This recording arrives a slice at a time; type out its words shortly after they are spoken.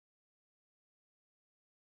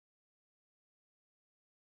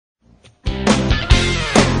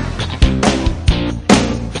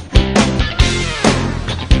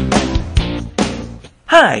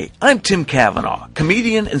Hi, I'm Tim Cavanaugh,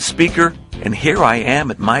 comedian and speaker, and here I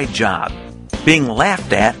am at my job, being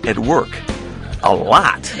laughed at work. A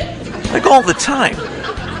lot. Like all the time.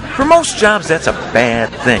 For most jobs, that's a bad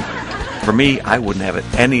thing. For me, I wouldn't have it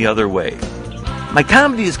any other way. My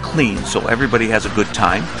comedy is clean, so everybody has a good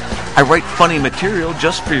time. I write funny material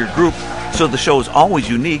just for your group, so the show is always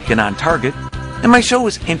unique and on target. And my show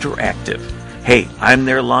is interactive. Hey, I'm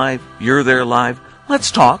there live, you're there live.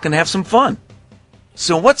 Let's talk and have some fun.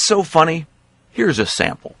 So what's so funny? Here's a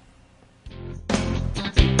sample.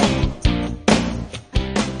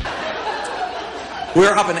 We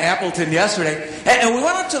were up in Appleton yesterday, and we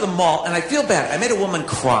went out to the mall, and I feel bad. I made a woman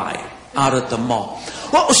cry out at the mall.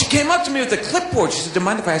 Well, she came up to me with a clipboard. She said, "Do you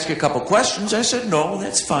mind if I ask you a couple questions?" I said, "No,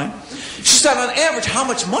 that's fine." She said, "On average, how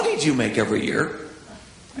much money do you make every year?"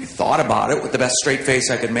 I thought about it with the best straight face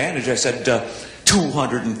I could manage. I said,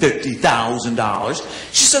 $250,000.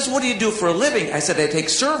 She says, "What do you do for a living?" I said, "I take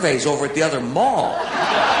surveys over at the other mall."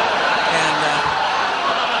 And,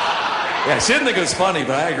 yeah, she didn't think it was funny,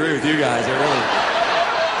 but I agree with you guys. It really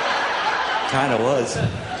kind of was.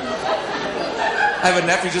 I have a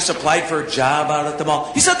nephew just applied for a job out at the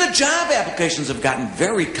mall. He said the job applications have gotten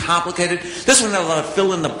very complicated. This one had a lot of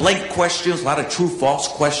fill-in-the-blank questions, a lot of true-false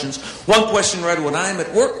questions. One question read, "When I'm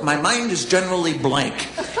at work, my mind is generally blank."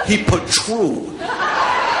 He put true.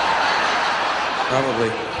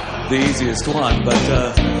 Probably the easiest one,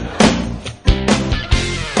 but...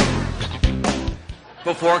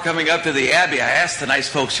 Before coming up to the Abbey, I asked the nice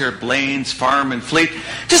folks here at Blaine's Farm and Fleet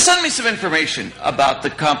to send me some information about the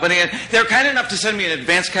company, and they're kind enough to send me an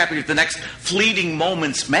advance copy of the next Fleeting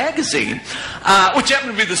Moments magazine, which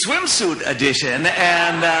happened to be the swimsuit edition,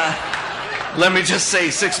 and let me just say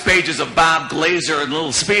 6 pages of Bob Glazer and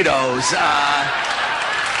little Speedos.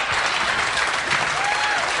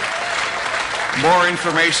 More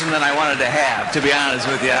information than I wanted to have, to be honest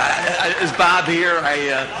with you. Is Bob here?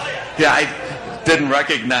 I didn't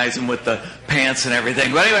recognize him with the pants and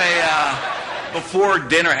everything. But anyway, before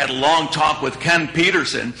dinner, I had a long talk with Ken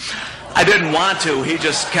Peterson. I didn't want to. He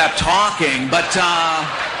just kept talking. But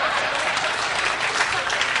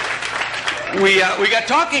we got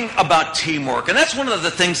talking about teamwork. And that's one of the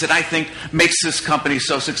things that I think makes this company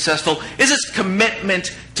so successful, is its commitment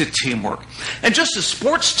to teamwork. And just as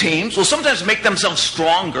sports teams will sometimes make themselves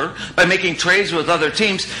stronger by making trades with other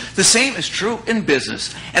teams, the same is true in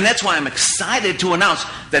business. And that's why I'm excited to announce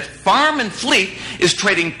that Farm and Fleet is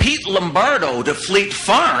trading Pete Lombardo to Fleet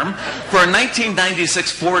Farm for a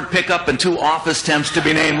 1996 Ford pickup and 2 office temps to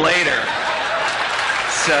be named later.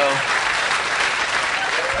 So...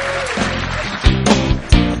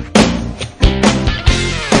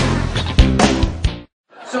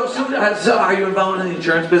 So are you involved in the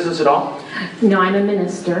insurance business at all? No, I'm a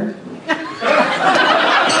minister.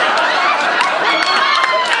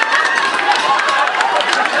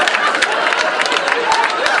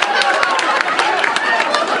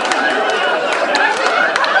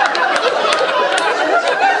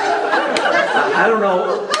 I don't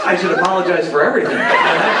know. I should apologize for everything.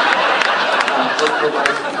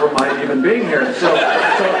 For my even being here.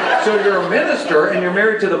 So you're a minister and you're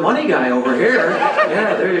married to the money guy over here.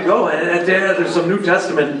 Yeah, there you go. And there's some New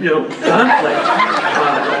Testament, conflict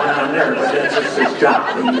going on there. But that's just his job.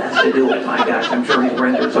 He has to do it. My gosh, I'm sure he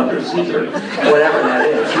renders under Caesar, whatever that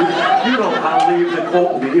is. You know, I'll leave the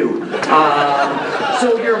quote to you.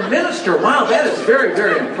 So you're a minister. Wow, that is very,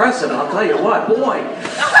 very impressive. I'll tell you what, boy.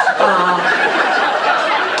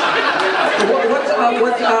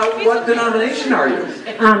 What denomination are you?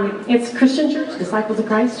 It's Christian Church, Disciples of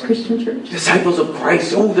Christ, Christian Church. Disciples of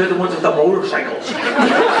Christ. Oh, they're the ones with the motorcycles. I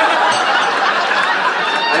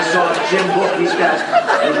saw Jim Book. He's got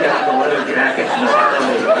the leather jacket and the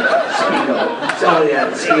Speedo. Oh yeah,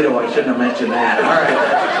 the Speedo. I shouldn't have mentioned that. All right.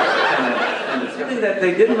 Something that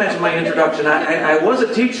they didn't mention in my introduction. I was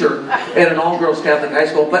a teacher at an all-girls Catholic high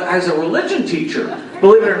school, but as a religion teacher,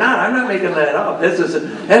 believe it or not, I'm not making that up.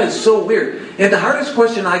 That is so weird. And the hardest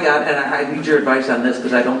question I got, and I need your advice on this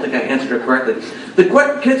because I don't think I answered it correctly. The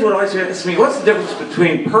kids would always ask me, "What's the difference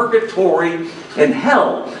between purgatory and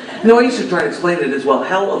hell?" I used to try to explain it as well.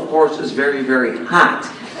 Hell, of course, is very, very hot.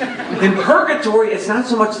 In purgatory, it's not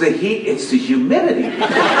so much the heat; it's the humidity.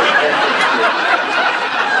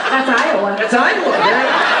 That's Iowa. That's Iowa.